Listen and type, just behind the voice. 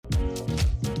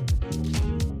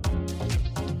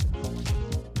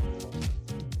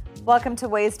Welcome to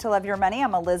Ways to Love Your Money.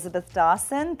 I'm Elizabeth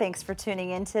Dawson. Thanks for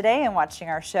tuning in today and watching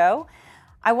our show.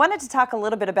 I wanted to talk a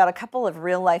little bit about a couple of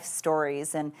real life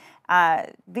stories, and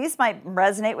these might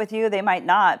resonate with you, they might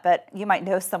not, but you might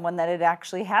know someone that it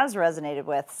actually has resonated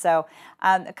with. So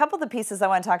a couple of the pieces I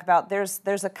want to talk about,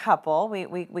 there's a couple,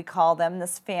 we call them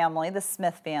this family, the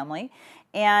Smith family,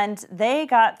 and they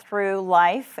got through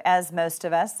life as most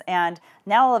of us, and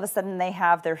now all of a sudden they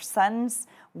have their son's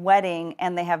wedding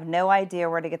and they have no idea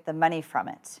where to get the money from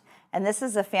it. And this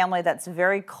is a family that's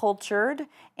very cultured,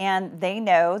 and they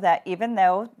know that even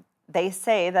though they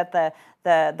say that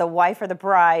the wife or the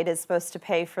bride is supposed to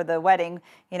pay for the wedding,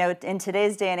 you know, in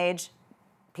today's day and age,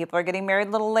 people are getting married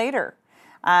a little later.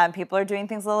 People are doing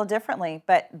things a little differently.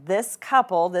 But this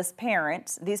couple, these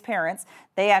parents,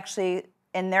 they actually,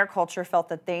 in their culture, felt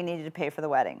that they needed to pay for the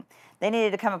wedding. They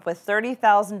needed to come up with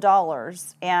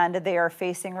 $30,000, and they are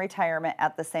facing retirement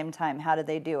at the same time. How did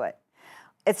they do it?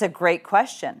 It's a great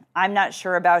question. I'm not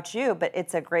sure about you, but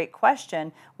it's a great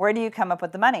question. Where do you come up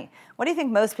with the money? What do you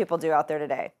think most people do out there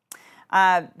today?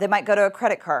 They might go to a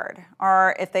credit card,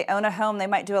 or if they own a home, they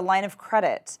might do a line of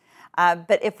credit.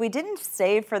 But if we didn't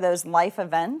save for those life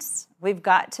events, we've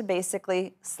got to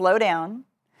basically slow down,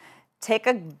 take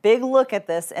a big look at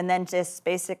this, and then just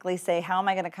basically say, how am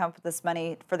I going to come up with this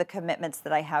money for the commitments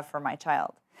that I have for my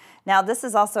child? Now, this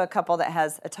is also a couple that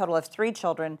has a total of 3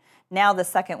 children. Now the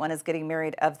second one is getting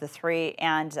married of the 3,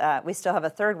 and we still have a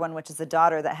third one, which is a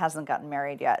daughter that hasn't gotten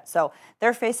married yet. So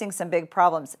they're facing some big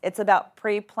problems. It's about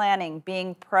pre-planning,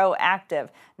 being proactive,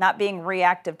 not being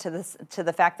reactive to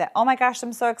the fact that, oh my gosh,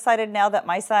 I'm so excited now that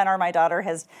my son or my daughter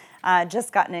has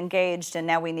just gotten engaged, and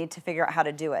now we need to figure out how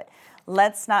to do it.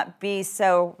 Let's not be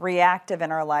so reactive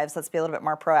in our lives. Let's be a little bit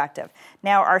more proactive.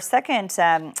 Now, our second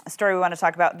story we want to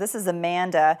talk about, this is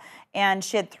Amanda, and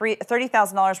she had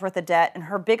 $30,000 worth of debt, and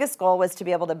her biggest goal was to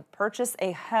be able to purchase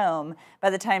a home by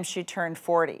the time she turned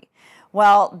 40.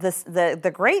 Well,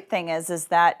 the great thing is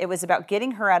that it was about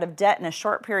getting her out of debt in a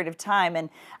short period of time,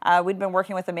 and we'd been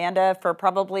working with Amanda for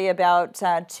probably about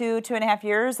 2.5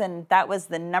 years, and that was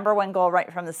the number one goal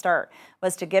right from the start,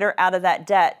 was to get her out of that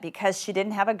debt because she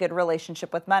didn't have a good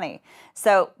relationship with money.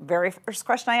 So, very first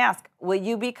question I ask, will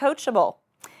you be coachable?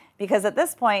 Because at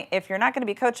this point, if you're not going to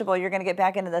be coachable, you're going to get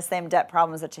back into the same debt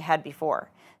problems that you had before.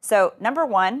 So number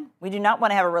one, we do not want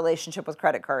to have a relationship with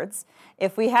credit cards.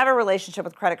 If we have a relationship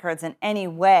with credit cards in any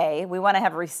way, we want to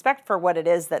have respect for what it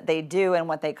is that they do and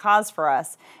what they cause for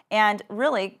us. And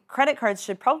really, credit cards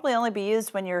should probably only be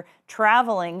used when you're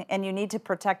traveling and you need to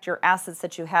protect your assets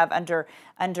that you have under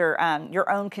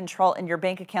your own control in your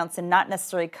bank accounts, and not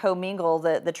necessarily commingle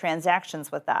the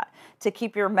transactions with that, to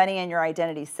keep your money and your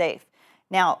identity safe.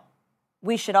 Now,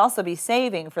 we should also be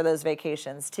saving for those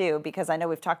vacations too, because I know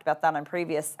we've talked about that on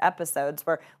previous episodes,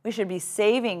 where we should be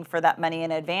saving for that money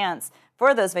in advance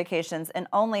for those vacations and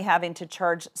only having to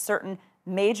charge certain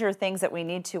major things that we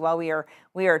need to while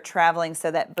we are traveling, so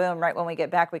that boom, right when we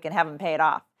get back, we can have them paid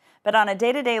off. But on a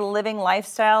day-to-day living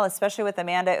lifestyle, especially with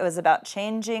Amanda, it was about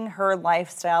changing her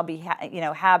lifestyle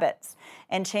habits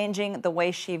and changing the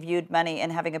way she viewed money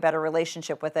and having a better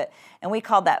relationship with it. And we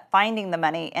called that finding the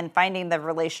money and finding the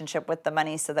relationship with the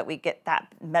money, so that we get that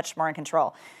much more in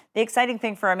control. The exciting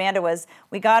thing for Amanda was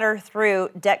we got her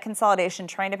through debt consolidation,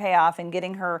 trying to pay off, and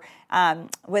getting her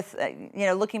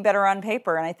looking better on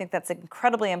paper. And I think that's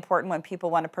incredibly important when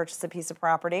people want to purchase a piece of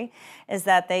property, is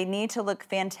that they need to look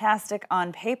fantastic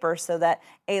on paper, so that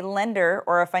a lender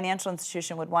or a financial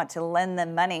institution would want to lend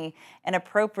them money and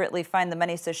appropriately find the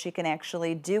money so she can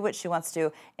actually do what she wants to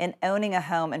do in owning a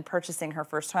home and purchasing her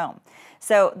first home.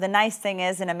 So the nice thing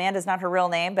is, and Amanda's not her real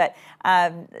name, but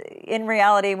in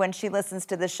reality, when she listens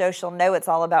to this show, she'll know it's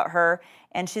all about her.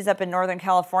 And she's up in Northern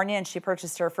California, and she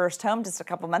purchased her first home just a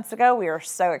couple months ago. We are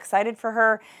so excited for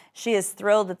her. She is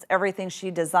thrilled. It's everything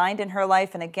she designed in her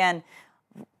life. And again,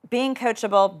 being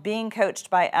coachable, being coached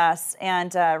by us,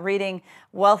 and reading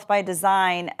Wealth by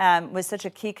Design was such a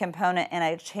key component and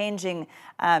a changing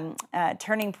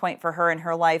turning point for her in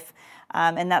her life.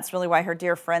 And that's really why her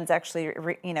dear friends actually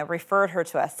referred her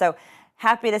to us. So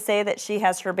happy to say that she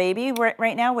has her baby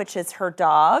right now, which is her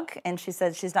dog. And she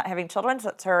said she's not having children, so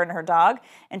it's her and her dog.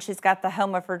 And she's got the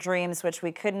home of her dreams, which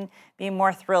we couldn't be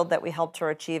more thrilled that we helped her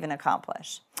achieve and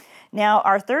accomplish. Now,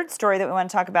 our third story that we want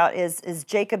to talk about is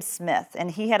Jacob Smith.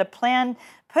 And he had a plan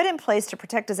put in place to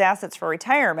protect his assets for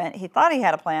retirement. He thought he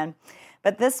had a plan,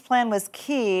 but this plan was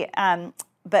key.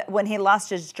 But when he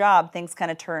lost his job, things kind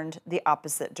of turned the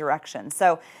opposite direction.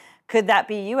 So Could that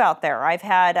be you out there? I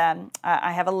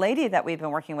have a lady that we've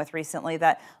been working with recently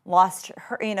that lost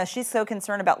her, she's so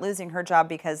concerned about losing her job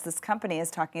because this company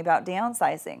is talking about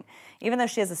downsizing. Even though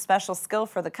she has a special skill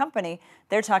for the company,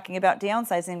 they're talking about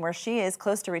downsizing where she is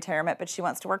close to retirement, but she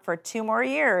wants to work for 2 more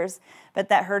years, but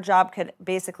that her job could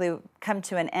basically come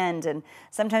to an end. And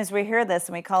sometimes we hear this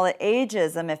and we call it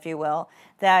ageism, if you will,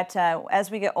 that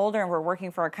as we get older and we're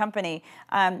working for a company,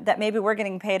 that maybe we're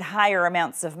getting paid higher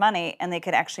amounts of money and they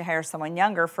could actually hire someone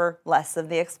younger for less of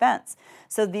the expense.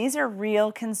 So these are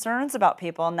real concerns about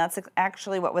people, and that's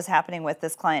actually what was happening with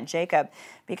this client, Jacob,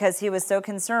 because he was so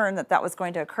concerned that that was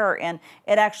going to occur, and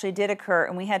it actually did occur,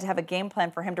 and we had to have a game plan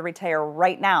for him to retire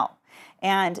right now.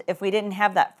 And if we didn't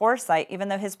have that foresight, even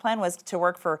though his plan was to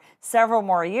work for several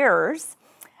more years,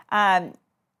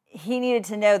 he needed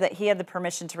to know that he had the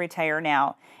permission to retire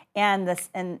now. And this,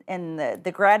 and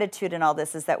the gratitude in all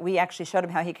this is that we actually showed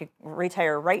him how he could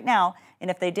retire right now. And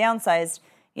if they downsized,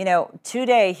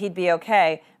 today he'd be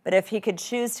okay. But if he could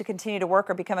choose to continue to work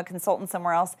or become a consultant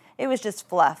somewhere else, it was just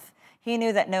fluff. He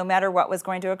knew that no matter what was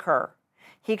going to occur,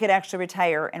 he could actually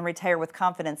retire and retire with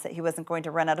confidence that he wasn't going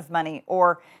to run out of money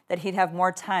or that he'd have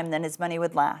more time than his money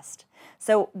would last.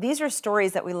 So these are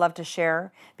stories that we love to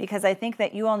share because I think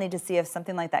that you all need to see if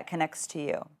something like that connects to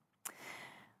you.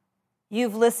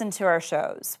 You've listened to our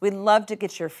shows. We'd love to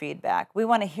get your feedback. We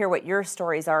want to hear what your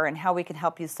stories are and how we can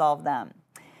help you solve them.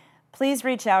 Please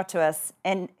reach out to us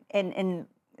and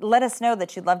let us know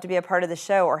that you'd love to be a part of the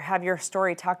show or have your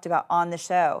story talked about on the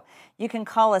show. You can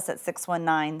call us at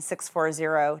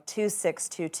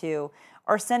 619-640-2622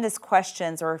 or send us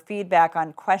questions or feedback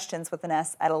on questions with an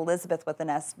S at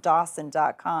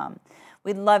elizabethwithansdawson.com.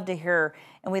 We'd love to hear,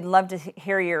 and we'd love to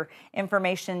hear your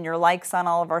information, your likes on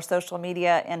all of our social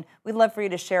media, and we'd love for you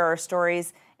to share our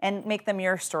stories and make them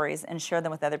your stories and share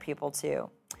them with other people too.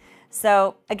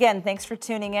 So again, thanks for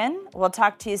tuning in. We'll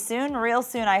talk to you soon, real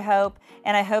soon, I hope.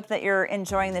 And I hope that you're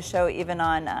enjoying the show even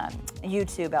on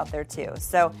YouTube out there too.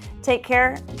 So take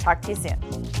care. Talk to you soon.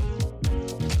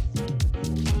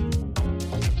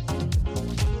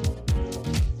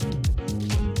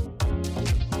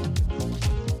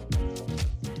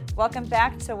 Welcome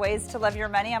back to Ways to Love Your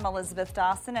Money. I'm Elizabeth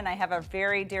Dawson, and I have a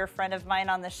very dear friend of mine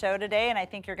on the show today, and I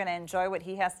think you're going to enjoy what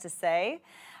he has to say.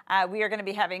 We are going to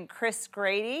be having Chris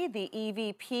Grady, the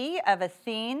EVP of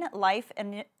Athene Life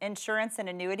Insurance and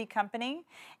Annuity Company.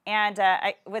 And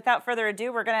without further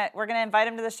ado, we're going to invite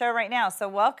him to the show right now. So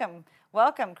welcome,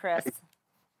 Chris.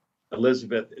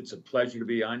 Elizabeth, it's a pleasure to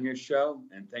be on your show,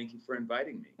 and thank you for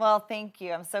inviting me. Well, thank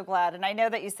you. I'm so glad. And I know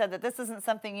that you said that this isn't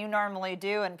something you normally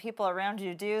do and people around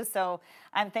you do, so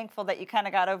I'm thankful that you kind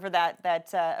of got over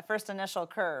that first initial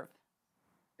curve.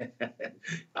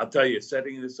 I'll tell you,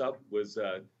 setting this up was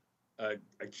a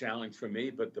challenge for me,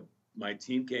 but my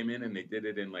team came in and they did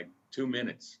it in like 2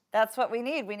 minutes. That's what we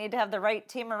need. We need to have the right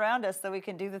team around us so we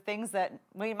can do the things that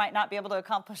we might not be able to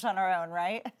accomplish on our own,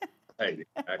 right? Right,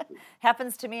 exactly.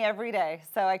 Happens to me every day,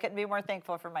 so I couldn't be more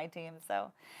thankful for my team.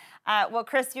 So, well,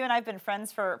 Chris, you and I have been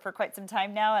friends for quite some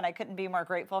time now, and I couldn't be more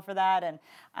grateful for that. And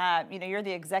you're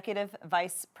the executive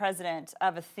vice president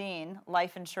of Athene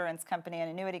Life Insurance Company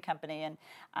and Annuity Company.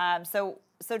 And so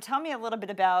tell me a little bit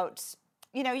about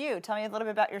tell me a little bit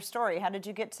about your story. How did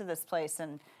you get to this place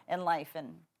in life?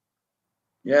 And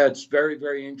yeah, it's very,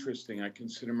 very interesting. I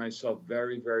consider myself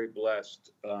very, very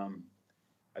blessed.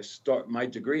 My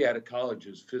degree out of college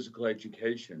is physical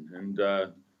education, and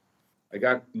I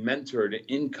got mentored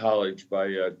in college by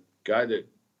a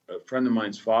friend of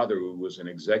mine's father who was an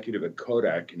executive at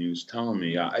Kodak, and he was telling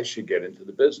me I should get into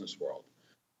the business world,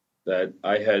 that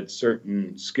I had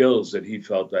certain skills that he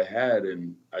felt I had,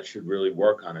 and I should really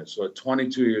work on it. So at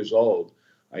 22 years old,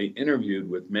 I interviewed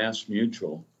with Mass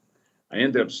Mutual. I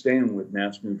ended up staying with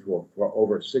Mass Mutual for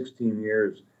over 16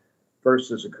 years.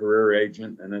 First as a career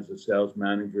agent, and as a sales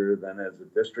manager, then as a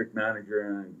district manager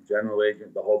and general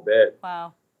agent, the whole bit.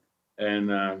 Wow.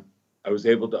 And I was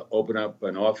able to open up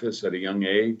an office at a young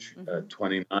age,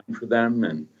 29 for them.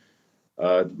 And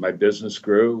my business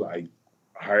grew. I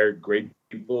hired great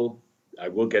people. I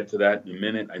will get to that in a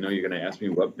minute. I know you're going to ask me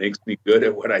what makes me good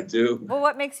at what I do. Well,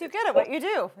 what makes you good at what you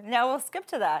do? Now we'll skip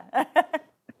to that.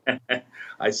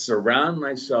 I surround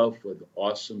myself with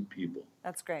awesome people.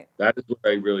 That's great. That is what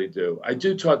I really do. I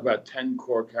do talk about 10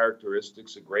 core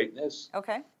characteristics of greatness.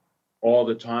 Okay. All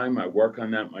the time. I work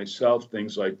on that myself.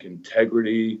 Things like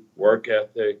integrity, work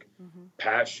ethic,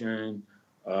 passion.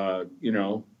 I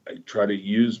try to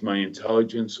use my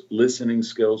intelligence, listening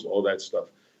skills, all that stuff.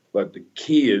 But the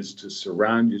key is to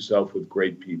surround yourself with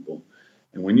great people.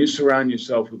 And when you surround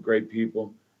yourself with great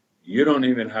people, you don't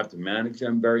even have to manage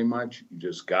them very much. You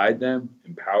just guide them,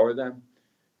 empower them.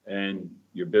 and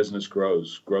your business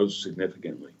grows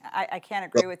significantly. I can't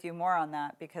agree with you more on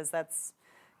that, because that's,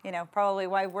 probably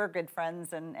why we're good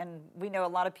friends, and we know a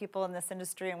lot of people in this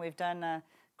industry, and we've done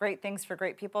great things for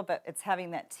great people, but it's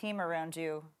having that team around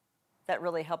you that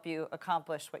really help you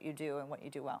accomplish what you do and what you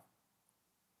do well.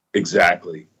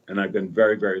 Exactly. And I've been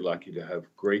very, very lucky to have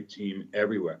great team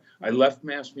everywhere. I left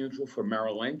MassMutual for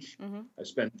Merrill Lynch. I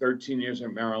spent 13 years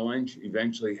at Merrill Lynch,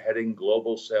 eventually heading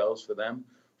global sales for them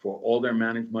for all their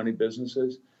managed money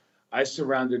businesses. I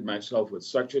surrounded myself with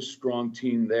such a strong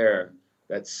team there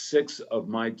that 6 of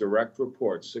my direct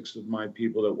reports, 6 of my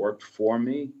people that worked for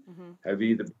me, have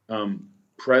either become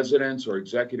presidents or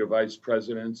executive vice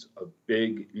presidents of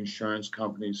big insurance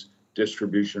companies,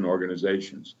 distribution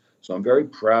organizations. So I'm very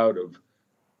proud of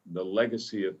the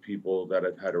legacy of people that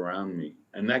I've had around me.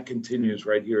 And that continues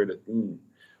right here at Athene.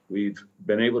 We've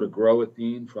been able to grow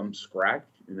Athene from scratch,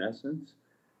 in essence.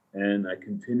 And I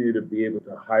continue to be able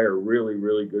to hire really,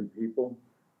 really good people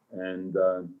and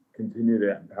continue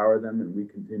to empower them. And we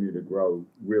continue to grow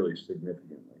really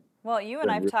significantly. Well, you and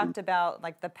I've talked about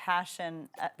like the passion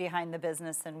behind the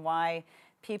business and why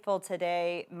people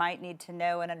today might need to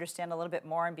know and understand a little bit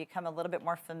more and become a little bit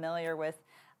more familiar with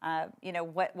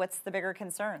what's the bigger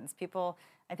concerns. People,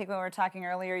 I think when we were talking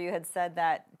earlier, you had said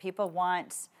that people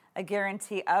want a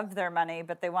guarantee of their money,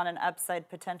 but they want an upside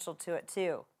potential to it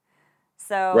too.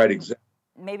 So right, exactly.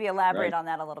 Maybe elaborate on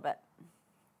that a little bit.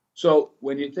 So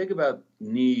when you think about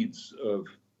needs of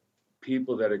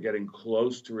people that are getting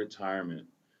close to retirement,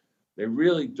 they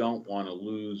really don't want to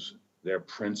lose their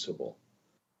principal.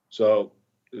 So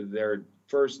their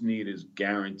first need is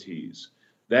guarantees.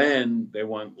 Then they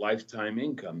want lifetime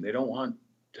income. They don't want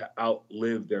to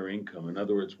outlive their income. In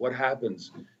other words, what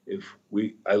happens if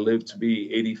I live to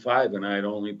be 85 and I had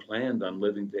only planned on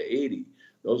living to 80?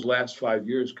 Those last 5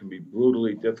 years can be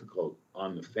brutally difficult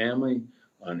on the family,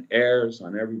 on heirs,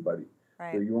 on everybody.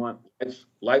 Right. So you want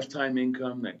lifetime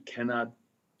income that cannot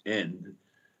end.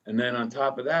 And then on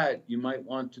top of that, you might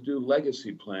want to do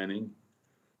legacy planning.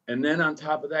 And then on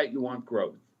top of that, you want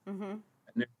growth. And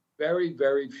there are very,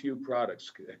 very few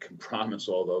products that can promise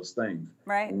all those things.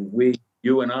 Right. And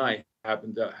you and I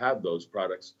happen to have those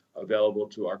products available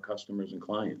to our customers and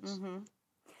clients.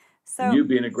 So and you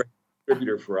being a great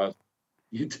distributor for us,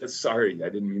 sorry, I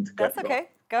didn't mean to cut That's okay.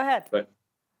 Go ahead. But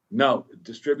no,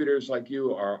 distributors like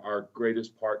you are our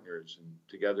greatest partners, and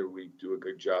together we do a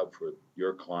good job for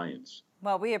your clients.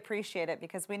 Well, we appreciate it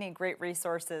because we need great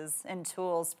resources and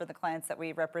tools for the clients that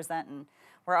we represent, and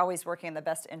we're always working in the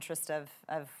best interest of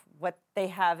what they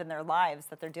have in their lives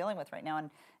that they're dealing with right now,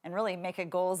 and really make it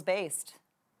goals-based.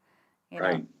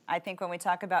 Right. I think when we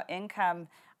talk about income,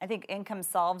 I think income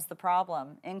solves the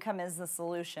problem. Income is the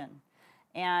solution.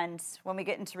 And when we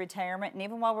get into retirement, and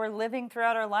even while we're living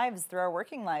throughout our lives, through our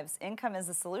working lives, income is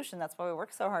the solution. That's why we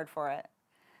work so hard for it.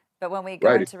 But when we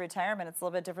go into retirement, it's a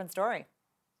little bit different story.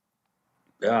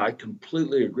 Yeah, I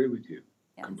completely agree with you.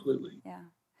 Yeah. Completely. Yeah.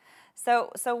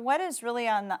 So what is really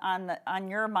on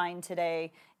your mind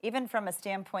today, even from a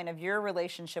standpoint of your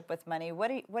relationship with money?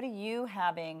 What are you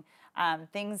having,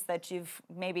 things that you've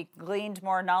maybe gleaned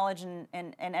more knowledge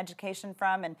and education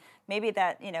from, and maybe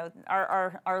that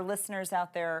our listeners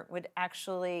out there would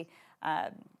actually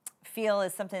feel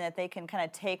is something that they can kind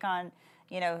of take on,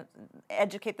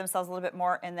 educate themselves a little bit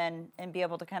more, and be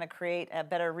able to kind of create a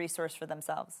better resource for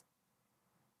themselves?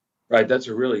 Right, that's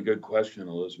a really good question,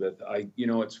 Elizabeth.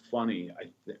 It's funny.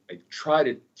 I try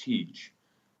to teach,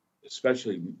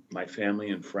 especially my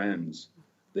family and friends,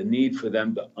 the need for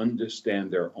them to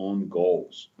understand their own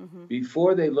goals.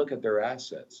 Before they look at their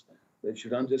assets, they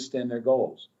should understand their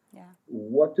goals. Yeah.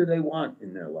 What do they want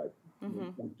in their life?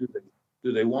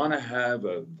 Do they want to have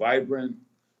a vibrant,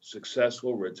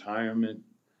 successful retirement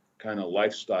kind of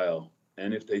lifestyle?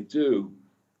 And if they do,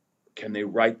 can they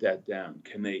write that down?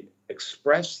 Can they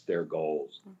express their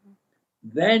goals?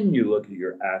 Then you look at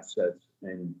your assets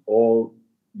and all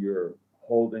your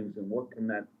holdings and what can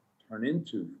that turn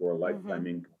into for a lifetime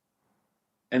income.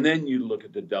 And then you look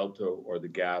at the delta or the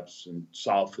gaps and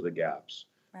solve for the gaps.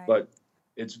 Right. But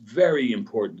it's very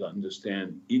important to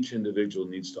understand, each individual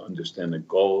needs to understand their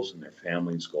goals and their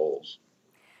family's goals.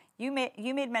 You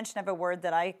made mention of a word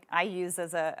that I use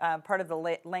as a part of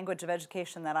the language of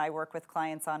education that I work with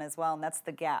clients on as well, and that's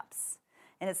the gaps.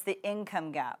 And it's the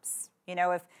income gaps.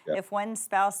 If one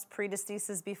spouse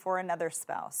predeceases before another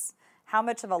spouse, how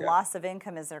much of a loss of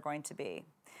income is there going to be?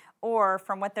 Or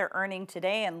from what they're earning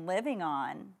today and living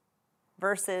on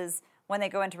versus when they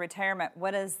go into retirement,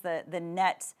 what is the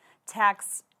net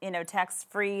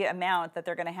tax-free amount that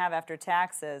they're going to have after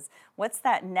taxes? What's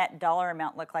that net dollar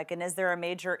amount look like? And is there a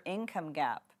major income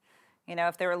gap? You know,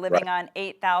 if they were living on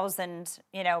 8,000,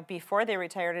 you know, before they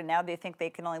retired, and now they think they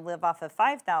can only live off of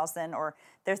 5,000, or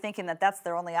they're thinking that that's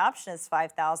their only option is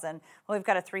 5,000. Well, we've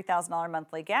got a $3,000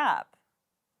 monthly gap.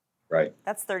 Right.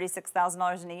 That's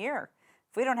 $36,000 in a year.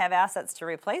 If we don't have assets to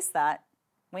replace that,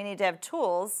 we need to have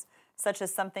tools such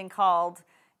as something called,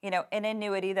 you know, an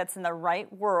annuity that's in the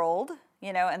right world,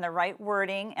 you know, and the right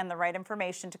wording and the right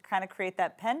information to kind of create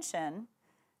that pension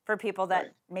for people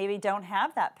that maybe don't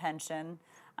have that pension.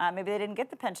 Maybe they didn't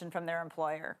get the pension from their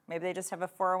employer. Maybe they just have a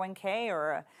 401k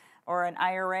or an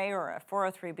IRA or a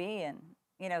 403b, and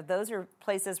you know, those are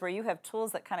places where you have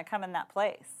tools that kind of come in that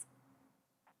place.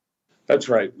 That's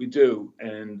right, we do,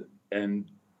 and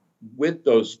with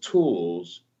those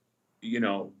tools, you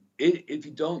know, if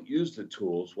you don't use the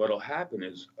tools, what'll happen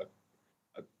is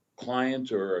a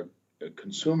client or a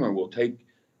consumer will take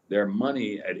their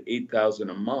money at $8,000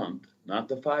 a month, not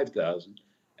the $5,000,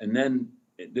 and then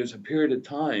there's a period of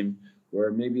time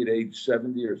where maybe at age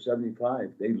 70 or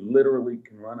 75, they literally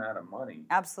can run out of money.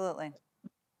 Absolutely.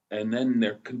 And then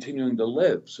they're continuing to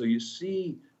live. So you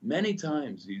see many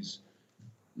times it's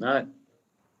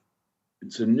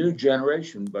a new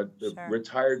generation, but the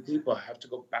retired people have to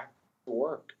go back to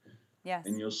work. Yes.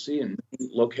 And you'll see in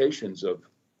many locations of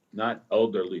not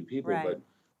elderly people, but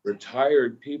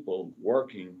retired people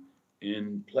working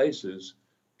in places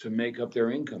to make up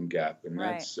their income gap. And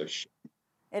that's a shame.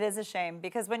 It is a shame,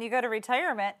 because when you go to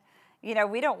retirement, you know,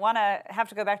 we don't want to have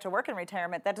to go back to work in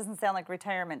retirement. That doesn't sound like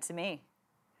retirement to me.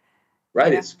 Right.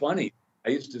 You know? It's funny. I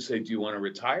used to say, do you want to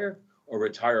retire or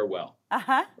retire well?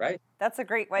 Uh-huh. Right. That's a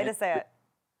great way to say it.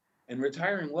 And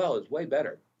retiring well is way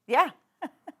better. Yeah.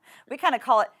 We kind of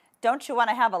call it, don't you want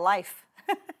to have a life?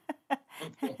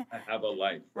 Have a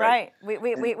life. Right.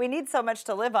 We need so much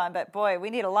to live on, but boy, we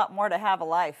need a lot more to have a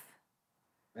life.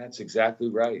 That's exactly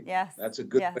right. Yes. That's a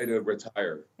good way to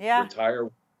retire. Yeah. Retire.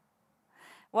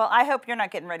 Well, I hope you're not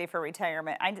getting ready for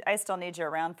retirement. I still need you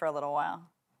around for a little while.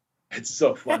 It's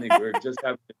so funny. We were just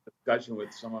having a discussion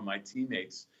with some of my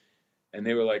teammates, and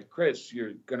they were like, Chris,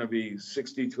 you're going to be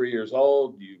 63 years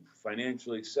old. You've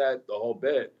financially set the whole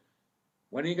bit.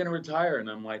 When are you going to retire? And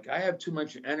I'm like, I have too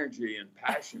much energy and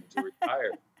passion to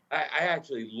retire. I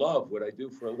actually love what I do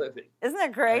for a living. Isn't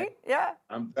it great? Yeah.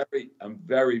 I'm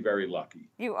very, very lucky.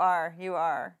 You are.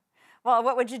 Well,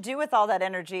 what would you do with all that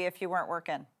energy if you weren't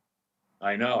working?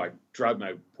 I know. I drive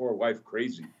my poor wife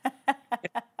crazy.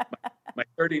 My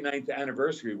 39th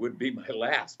anniversary would be my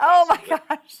last. Oh my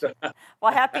gosh.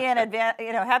 Well, happy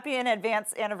in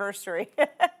advance anniversary.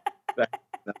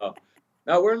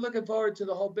 No, we're looking forward to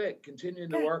the whole bit, continuing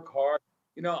to work hard.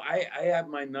 You know, I have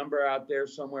my number out there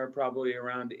somewhere, probably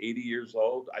around 80 years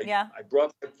old. I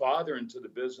brought my father into the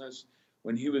business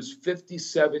when he was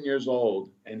 57 years old,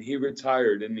 and he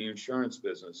retired in the insurance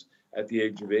business at the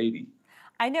age of 80.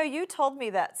 I know you told me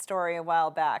that story a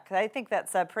while back. I think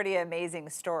that's a pretty amazing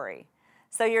story.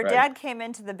 So your dad came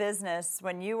into the business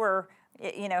when you were,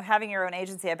 you know, having your own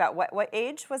agency. About what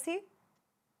age was he?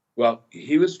 Well,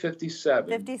 he was 57.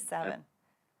 57.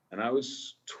 And I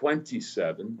was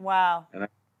 27. Wow. And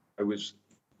I was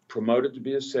promoted to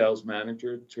be a sales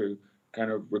manager to kind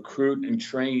of recruit and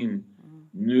train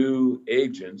new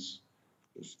agents.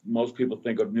 Most people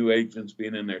think of new agents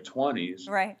being in their 20s.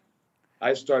 Right.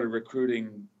 I started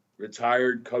recruiting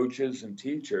retired coaches and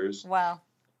teachers. Wow.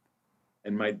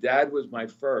 And my dad was my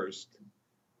first.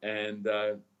 And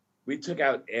we took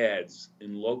out ads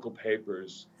in local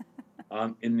papers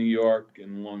in New York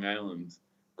and Long Island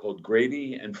called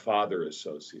Grady and Father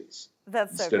Associates.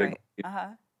 That's so great.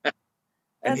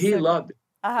 And he loved it.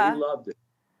 He loved it.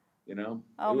 You know?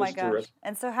 Oh my gosh. Terrific.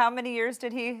 And so how many years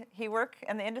did he work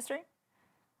in the industry?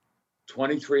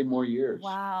 23 more years.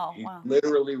 Wow. He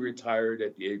literally retired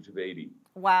at the age of 80.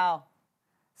 Wow.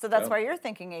 So that's why you're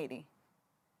thinking 80.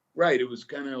 Right. It was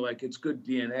kind of like, it's good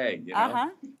DNA, you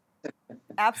know?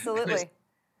 Absolutely.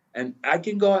 And I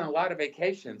can go on a lot of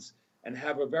vacations and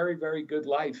have a very, very good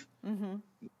life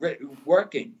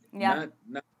working, not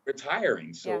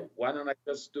retiring. So why don't I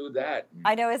just do that?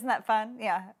 I know. Isn't that fun?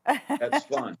 Yeah. That's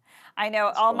fun. I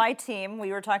know. My team,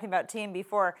 we were talking about team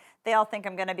before, they all think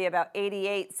I'm going to be about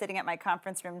 88 sitting at my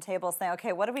conference room table saying,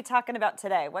 okay, what are we talking about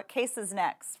today? What case is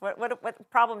next? What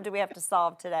problem do we have to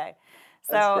solve today?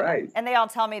 So, that's right. And they all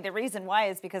tell me the reason why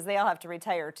is because they all have to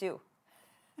retire too.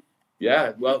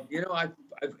 Yeah, well, you know,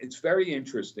 it's very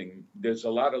interesting. There's a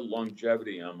lot of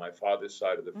longevity on my father's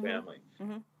side of the family.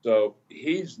 So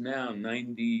he's now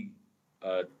 90,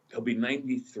 he'll be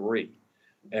 93.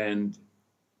 And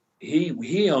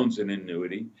he owns an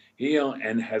annuity.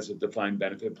 And has a defined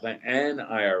benefit plan and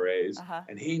IRAs.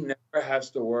 And he never has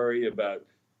to worry about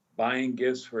buying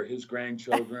gifts for his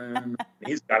grandchildren.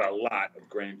 He's got a lot of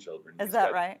grandchildren. Is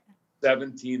that right?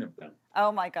 17 of them.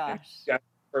 Oh my And gosh. he's got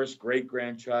first great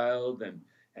grandchild,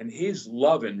 and he's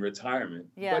loving retirement.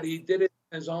 Yes. But he did it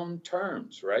on his own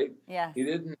terms, right? Yes. He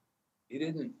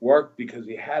didn't work because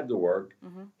he had to work.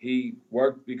 Mm-hmm. He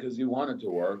worked because he wanted to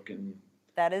work, and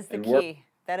that is the and key. work.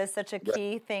 That is such a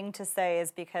key thing to say,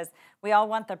 is because we all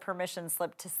want the permission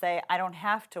slip to say, I don't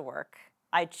have to work.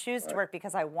 I choose to work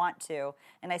because I want to,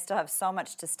 and I still have so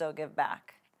much to still give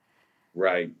back.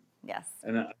 Right. Yes.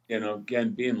 And, again,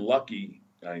 being lucky,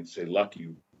 I'd say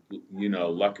lucky,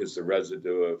 luck is the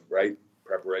residue of, right,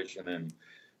 preparation and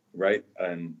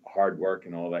hard work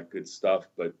and all that good stuff.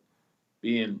 But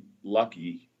being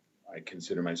lucky, I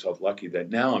consider myself lucky that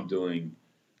now I'm doing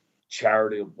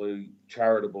charitable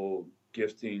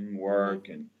gifting work,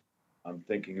 and I'm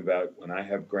thinking about when I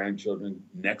have grandchildren,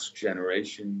 next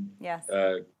generation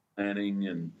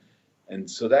planning, and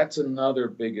so that's another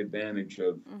big advantage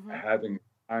of having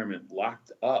retirement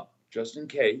locked up just in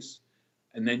case,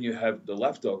 and then you have the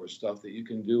leftover stuff that you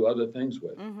can do other things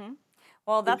with.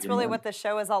 Well, that's really what the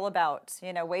show is all about.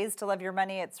 Ways to love your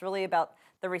money. It's really about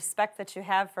the respect that you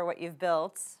have for what you've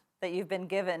built, that you've been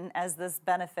given as this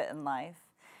benefit in life,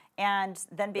 and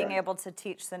then being able to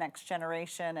teach the next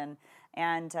generation,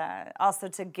 and also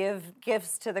to give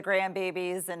gifts to the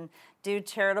grandbabies and do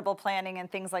charitable planning and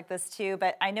things like this too.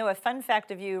 But I know a fun fact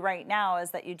of you right now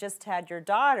is that you just had your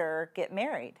daughter get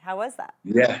married. How was that?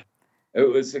 Yeah, it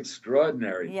was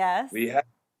extraordinary. Yes.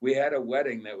 We had a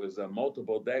wedding that was a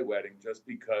multiple day wedding just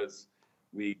because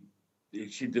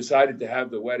she decided to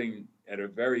have the wedding at a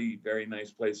very, very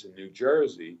nice place in New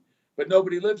Jersey, but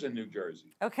nobody lives in New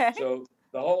Jersey. Okay. So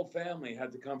the whole family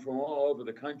had to come from all over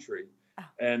the country.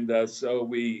 And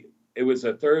so it was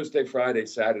a Thursday, Friday,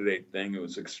 Saturday thing. It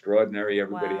was extraordinary.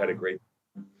 Everybody had a great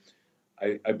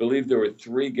time. I believe there were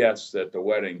 3 guests at the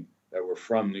wedding that were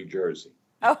from New Jersey.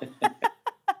 Oh,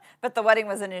 but the wedding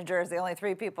was in New Jersey. Only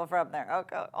 3 people from there.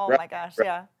 Oh my gosh.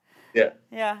 Right. Yeah.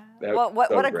 Yeah. Well,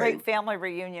 what a great family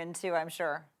reunion too, I'm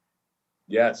sure.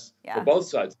 Yes. Yeah. For both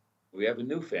sides. We have a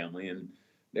new family, and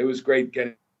it was great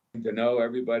getting to know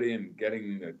everybody and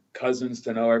getting the cousins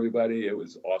to know everybody. It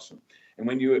was awesome. And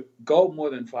when you go more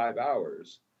than 5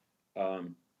 hours,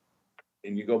 and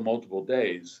you go multiple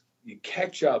days, you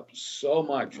catch up so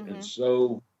much and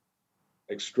so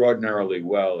extraordinarily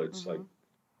well. It's like,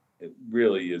 it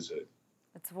really is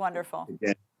it's wonderful.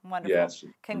 Again, wonderful. Yes.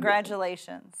 Congratulations.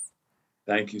 Wonderful.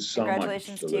 Thank you so much.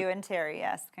 Congratulations to you and Terry.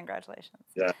 Yes, congratulations.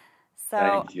 Yeah. So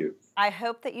thank you. I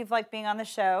hope that you've liked being on the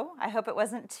show. I hope it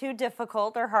wasn't too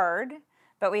difficult or hard,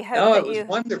 but we hope that it was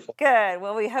wonderful. Good.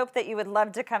 Well, we hope that you would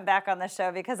love to come back on the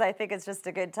show, because I think it's just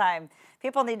a good time.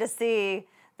 People need to see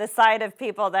the side of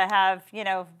people that have,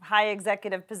 high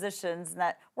executive positions, and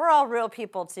that we're all real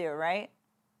people too, right?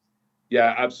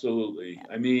 Yeah, absolutely.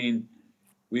 Yeah. I mean,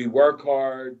 we work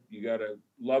hard. You got to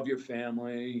love your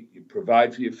family. You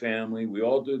provide for your family. We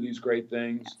all do these great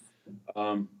things.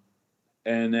 Yes.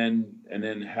 And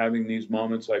then having these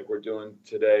moments like we're doing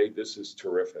today, this is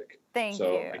terrific. Thank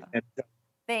you.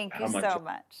 Thank you so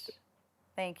much.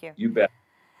 Thank you. You bet.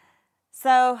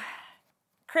 So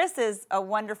Chris is a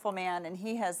wonderful man, and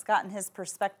he has gotten his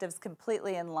perspectives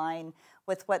completely in line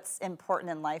with what's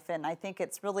important in life. And I think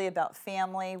it's really about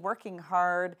family, working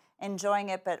hard, enjoying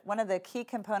it. But one of the key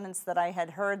components that I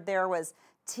had heard there was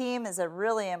team is a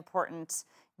really important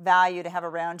value to have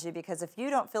around you, because if you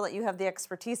don't feel that you have the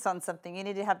expertise on something, you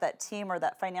need to have that team or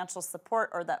that financial support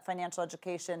or that financial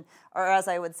education, or as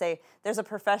I would say, there's a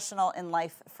professional in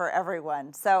life for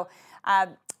everyone. So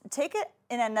take it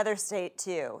in another state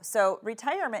too. So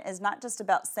retirement is not just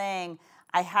about saying,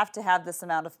 I have to have this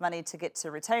amount of money to get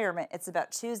to retirement. It's about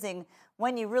choosing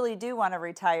when you really do want to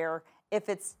retire, if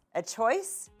it's a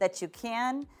choice that you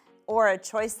can, or a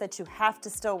choice that you have to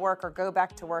still work or go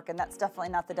back to work, and that's definitely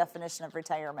not the definition of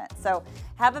retirement. So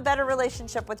have a better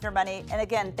relationship with your money. And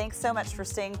again, thanks so much for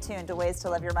staying tuned to Ways to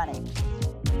Love Your Money.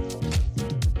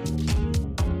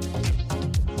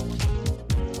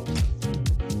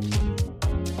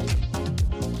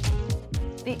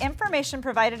 The information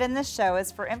provided in this show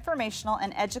is for informational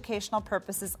and educational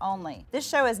purposes only. This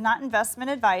show is not investment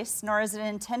advice, nor is it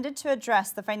intended to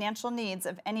address the financial needs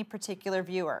of any particular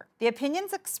viewer. The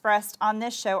opinions expressed on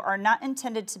this show are not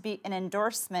intended to be an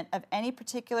endorsement of any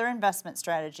particular investment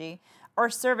strategy or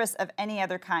service of any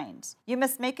other kind. You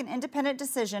must make an independent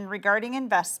decision regarding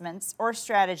investments or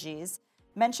strategies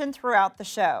mentioned throughout the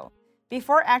show.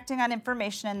 Before acting on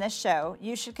information in this show,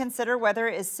 you should consider whether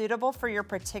it is suitable for your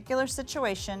particular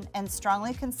situation and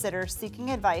strongly consider seeking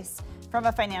advice from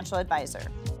a financial advisor.